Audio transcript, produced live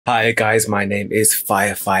Hi guys, my name is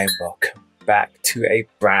Firefly and welcome back to a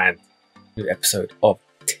brand new episode of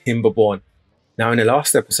Timberborn. Now in the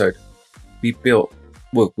last episode,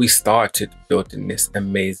 we started building this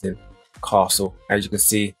amazing castle. As you can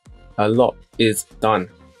see, a lot is done.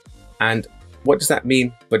 And what does that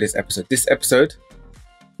mean for this episode? This episode,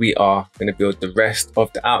 we are going to build the rest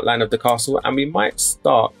of the outline of the castle, and we might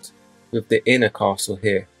start with the inner castle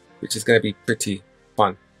here, which is going to be pretty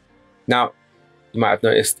fun. Now, you might have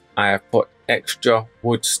noticed I have put extra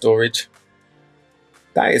wood storage.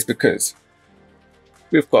 That is because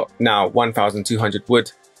we've got now 1,200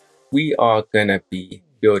 wood. We are going to be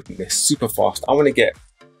building this super fast. I want to get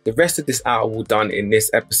the rest of this outer wall done in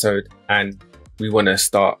this episode, and we want to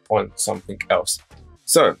start on something else.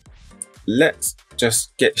 So let's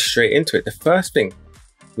just get straight into it. The first thing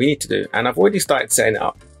we need to do, and I've already started setting it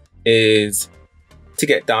up, is to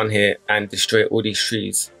get down here and destroy all these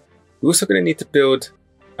trees. We're also going to need to build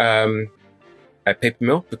a paper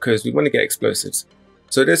mill because we want to get explosives.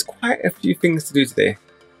 So there's quite a few things to do today.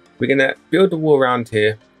 We're going to build a wall around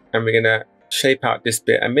here, and we're going to shape out this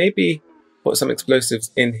bit and maybe put some explosives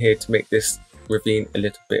in here to make this ravine a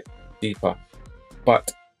little bit deeper.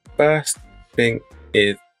 But first thing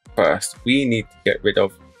is first, we need to get rid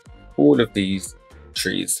of all of these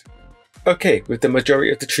trees. Okay, with the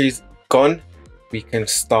majority of the trees gone, we can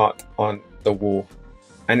start on the wall.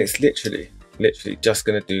 And it's literally just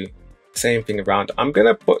going to do the same thing around. I'm going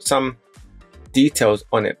to put some details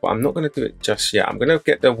on it, but I'm not going to do it just yet. I'm going to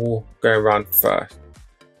get the wall going around first,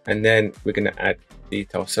 and then we're going to add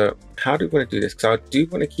details. So how do we want to do this? Because I do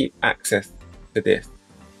want to keep access to this.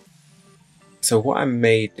 So what I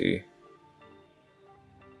may do,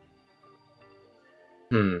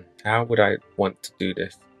 how would I want to do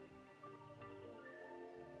this?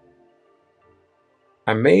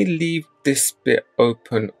 I may leave this bit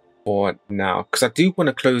open for now because I do want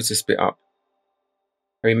to close this bit up.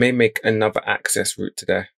 We may make another access route to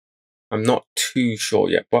there. I'm not too sure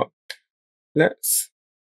yet, but let's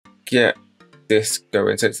get this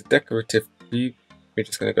going. So it's a decorative view. We're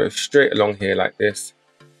just going to go straight along here like this.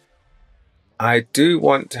 I do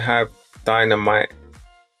want to have dynamite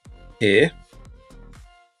here.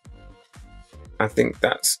 I think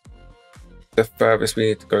that's the furthest we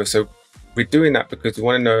need to go. So we're doing that because we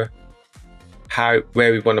want to know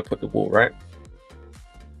where we want to put the wall, right?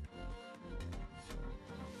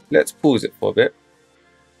 Let's pause it for a bit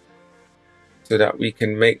so that we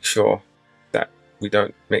can make sure that we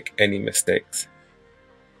don't make any mistakes.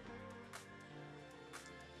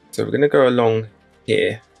 So we're going to go along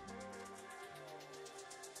here.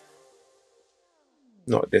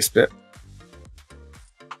 Not this bit.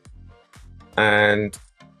 And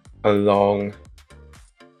along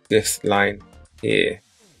this line here.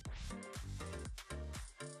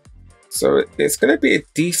 So it's going to be a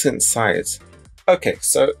decent size. Okay,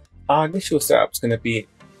 so our initial setup is going to be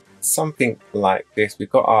something like this. We've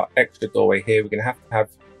got our extra doorway here. We're going to have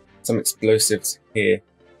some explosives here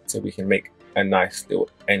so we can make a nice little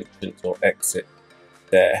entrance or exit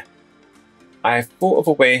there. I've thought of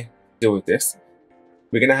a way to deal with this.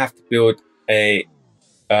 We're going to have to build a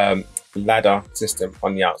ladder system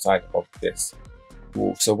on the outside of this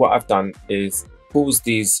wall. So what I've done is pause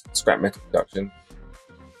these scrap metal production.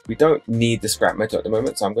 We don't need the scrap metal at the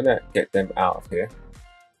moment, so I'm going to get them out of here.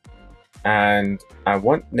 And I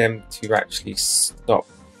want them to actually stop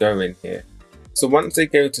going here. So once they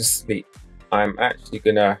go to sleep, I'm actually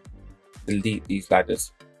going to delete these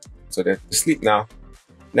ladders. So they're asleep now.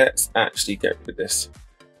 Let's actually get rid of this.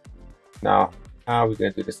 Now, how are we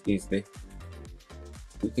going to do this easily?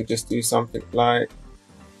 We can just do something like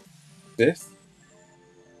this.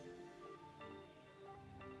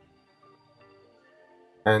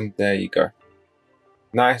 And there you go.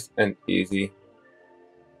 Nice and easy.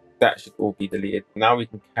 That should all be deleted. Now we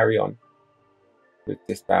can carry on with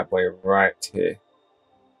this bad boy right here.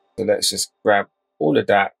 So let's just grab all of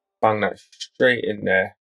that, bang that straight in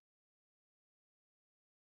there.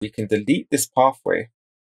 We can delete this pathway.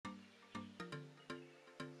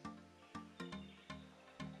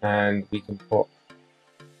 And we can put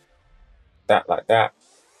that like that.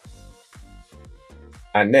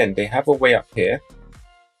 And then they have a way up here.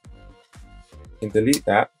 Can delete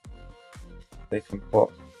that. They can put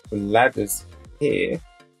ladders here,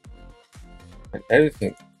 and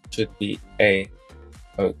everything should be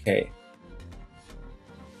okay.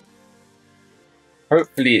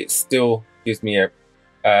 Hopefully it still gives me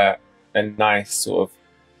a nice sort of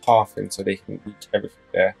path in so they can reach everything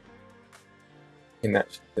there. You can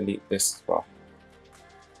actually delete this as well.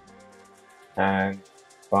 And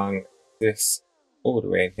bang this all the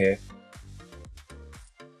way in here.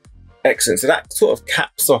 Excellent. So that sort of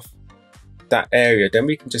caps off that area. Then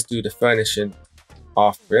we can just do the furnishing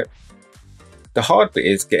after it. The hard bit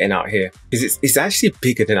is getting out here because it's actually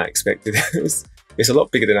bigger than I expected. It's a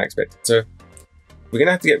lot bigger than I expected. So we're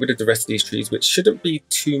gonna have to get rid of the rest of these trees, which shouldn't be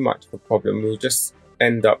too much of a problem. We'll just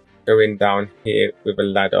end up going down here with a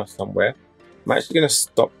ladder somewhere. I'm actually gonna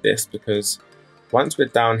stop this because once we're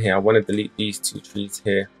down here, I want to delete these 2 trees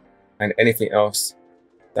here and anything else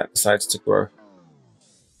that decides to grow.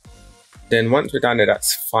 Then once we're down there,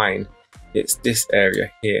 that's fine. It's this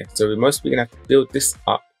area here. So we're mostly gonna have to build this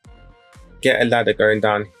up, get a ladder going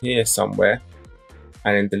down here somewhere,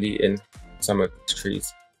 and then deleting some of these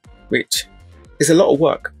trees, which is a lot of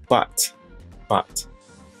work, but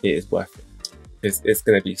it is worth it. It's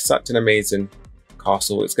going to be such an amazing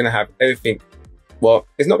castle. It's going to have everything. Well,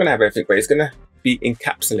 it's not going to have everything, but it's going to be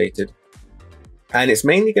encapsulated, and it's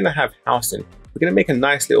mainly going to have housing. We're going to make a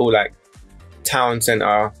nice little like town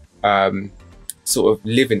center sort of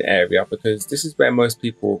living area, because this is where most of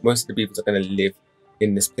the beavers are going to live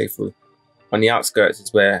in this playthrough. On the outskirts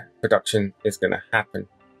is where production is going to happen.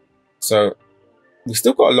 So we've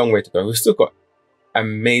still got a long way to go. We've still got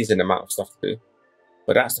amazing amount of stuff to do,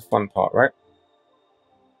 but that's the fun part, right?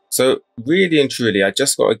 So really and truly, I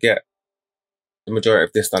just got to get the majority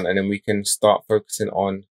of this done, and then we can start focusing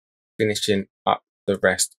on finishing up the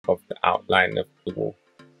rest of the outline of the wall.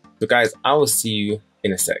 So guys, I will see you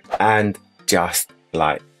in a sec. And just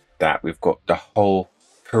like that, we've got the whole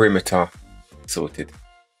perimeter sorted.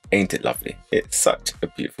 Ain't it lovely? It's such a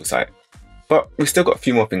beautiful sight. But we've still got a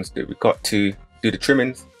few more things to do. We've got to do the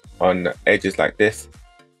trimmings on the edges like this,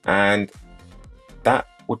 and that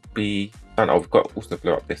would be done. Oh, we've got to also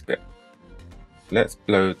blow up this bit. Let's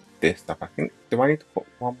blow this up. I think, do I need to put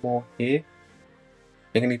one more here?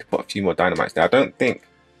 I think I need to put a few more dynamites there. I don't think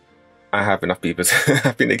I have enough beavers.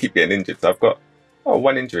 I think they keep getting injured. So I've got, oh,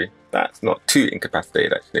 1 injury. That's not 2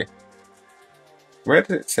 incapacitated actually. Where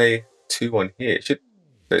does it say 2 on here? It should,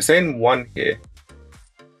 so it's saying 1 here,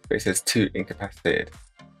 but it says 2 incapacitated.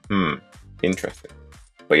 Interesting.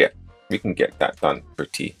 But yeah, we can get that done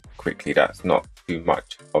pretty quickly. That's not too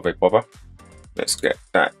much of a bother. Let's get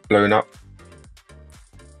that blown up.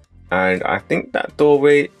 And I think that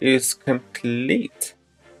doorway is complete.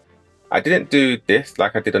 I didn't do this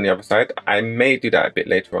like I did on the other side. I may do that a bit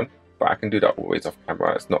later on, but I can do that always off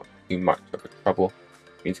camera. It's not too much of a trouble.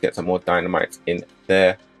 We need to get some more dynamite in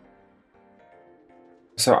there.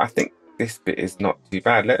 So I think this bit is not too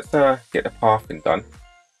bad. Let's get the pathing done.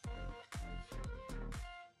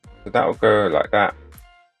 So that will go like that.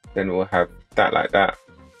 Then we'll have that like that.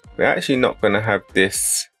 We're actually not going to have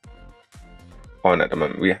this on at the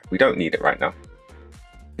moment. We don't need it right now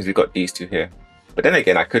because we've got these 2 here. But then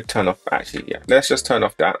again, I could turn off, actually, yeah. Let's just turn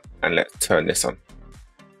off that and let's turn this on.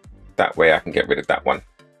 That way I can get rid of that one.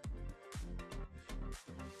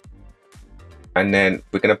 And then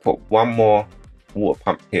we're going to put one more water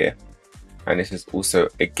pump here. And this is also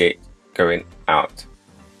a gate going out.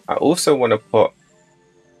 I also want to put,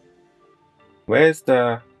 where's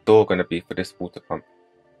the door going to be for this water pump?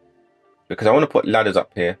 Because I want to put ladders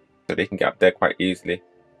up here so they can get up there quite easily.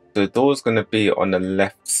 So the door's going to be on the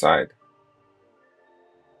left side.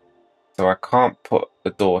 So I can't put the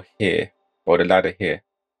door here or the ladder here.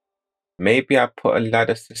 Maybe I put a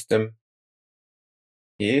ladder system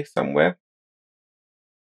here somewhere.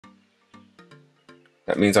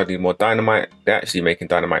 That means I need more dynamite. They're actually making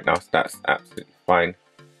dynamite now, so that's absolutely fine.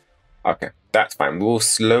 Okay, that's fine. We'll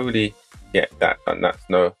slowly get that done. That's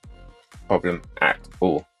no problem at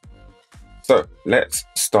all. So let's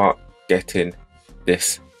start getting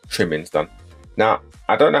this trimmings done. Now,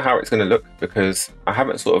 I don't know how it's going to look because I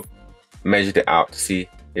haven't sort of measured it out to see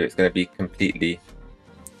if it's going to be completely,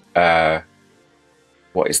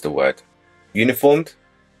 what is the word? Uniformed.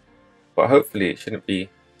 But hopefully it shouldn't be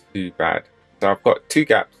too bad. So I've got 2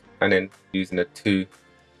 gaps and then using a 2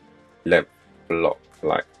 length block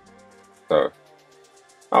like so.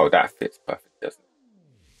 Oh, that fits perfect, doesn't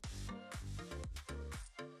it?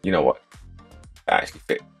 You know what? That actually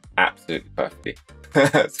fit absolutely perfectly.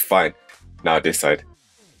 That's fine. Now this side.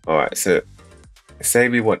 Alright, so say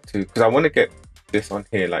we want to, because I want to get this on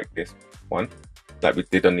here like this one, like we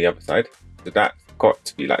did on the other side. So that's got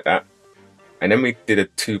to be like that. And then we did a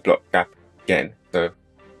 2 block gap again. So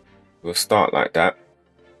we'll start like that.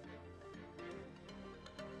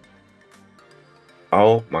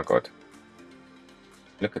 Oh my god.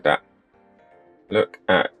 Look at that. Look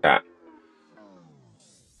at that.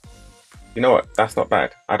 You know what? That's not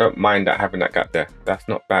bad. I don't mind that having that gap there. That's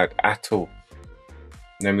not bad at all.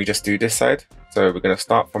 And then we just do this side. So we're going to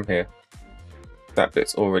start from here. That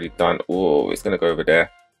bit's already done. Oh, it's going to go over there.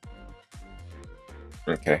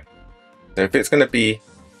 Okay. So if it's going to be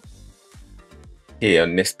here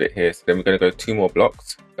on this bit here, so then we're going to go 2 more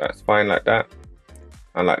blocks. That's fine like that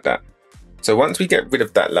and like that. So once we get rid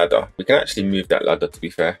of that ladder, we can actually move that ladder, to be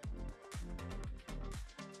fair.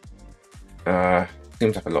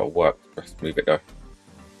 Seems like a lot of work. Just move it though.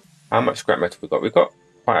 How much scrap metal we got? We've got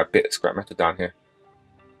quite a bit of scrap metal down here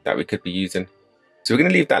that we could be using. So we're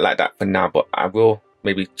going to leave that like that for now, but I will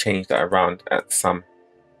maybe change that around at some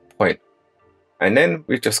point. And then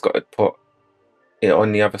we've just got to put it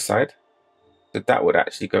on the other side. So that would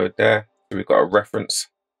actually go there. So we've got a reference,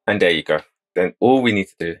 and there you go. Then all we need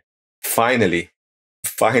to do, finally,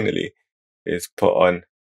 is put on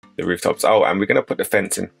the rooftops. Oh, and we're going to put the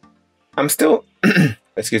fence in. I'm still,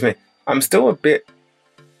 excuse me, I'm still a bit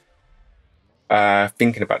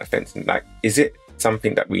thinking about the fencing. Like, is it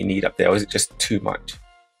something that we need up there, or is it just too much?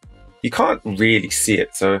 You can't really see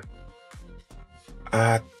it, so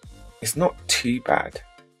it's not too bad.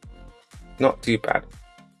 Not too bad.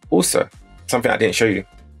 Also, something I didn't show you,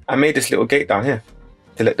 I made this little gate down here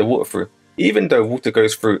to let the water through, even though water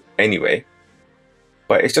goes through anyway.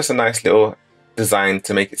 But it's just a nice little design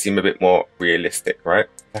to make it seem a bit more realistic, right?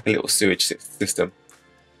 Like a little sewage system.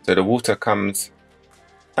 So the water comes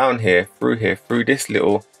down here, through this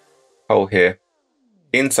little hole here,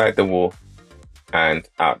 inside the wall and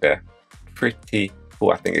out there. Pretty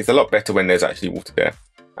cool. I think it's a lot better when there's actually water there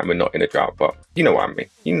and we're not in a drought, but you know what I mean.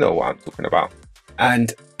 You know what I'm talking about.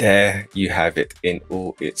 And there you have it in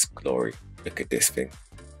all its glory. Look at this thing.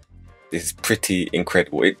 This is pretty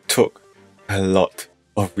incredible. It took a lot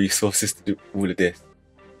of resources to do all of this.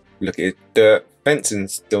 Look at it. The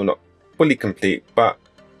fencing's still not fully complete, but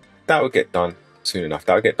that will get done soon enough.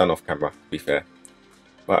 That will get done off camera, to be fair.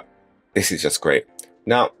 But this is just great.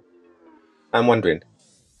 Now, I'm wondering,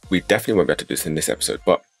 we definitely won't be able to do this in this episode,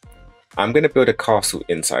 but I'm going to build a castle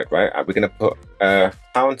inside, right? We're going to put a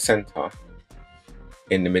town center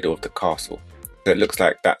in the middle of the castle. So it looks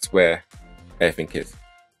like that's where everything is.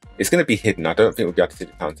 It's going to be hidden. I don't think we'll be able to see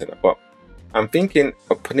the town center, but I'm thinking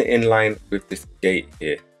of putting it in line with this gate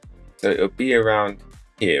here. So it'll be around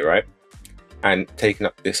here, right? And taking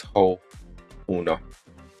up this whole corner.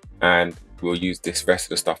 And we'll use this rest of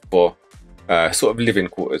the stuff for sort of living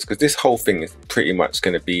quarters, because this whole thing is pretty much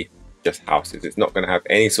going to be just houses. It's not going to have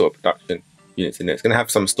any sort of production units in it. It's going to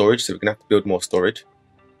have some storage, so we're going to have to build more storage.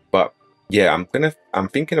 But yeah, I'm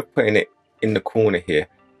thinking of putting it in the corner here.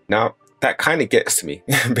 Now that kind of gets to me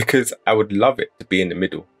because I would love it to be in the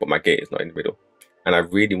middle, but my gate is not in the middle, and I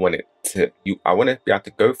really want it to. I want to be able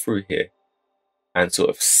to go through here and sort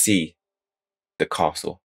of see the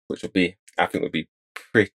castle, which would be, I think, would be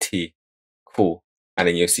pretty cool. And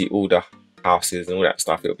then you'll see all the houses and all that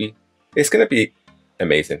stuff. It's going to be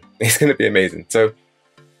amazing. It's going to be amazing. So,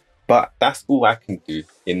 but that's all I can do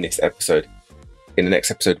in this episode. In the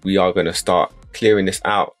next episode, we are going to start clearing this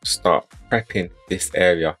out, start prepping this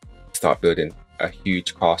area, start building a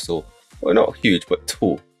huge castle. Well, not huge, but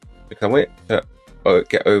tall, because I want it to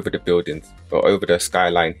get over the buildings or over the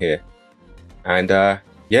skyline here. And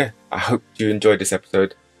yeah, I hope you enjoyed this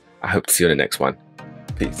episode. I hope to see you on the next one.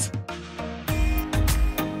 Peace.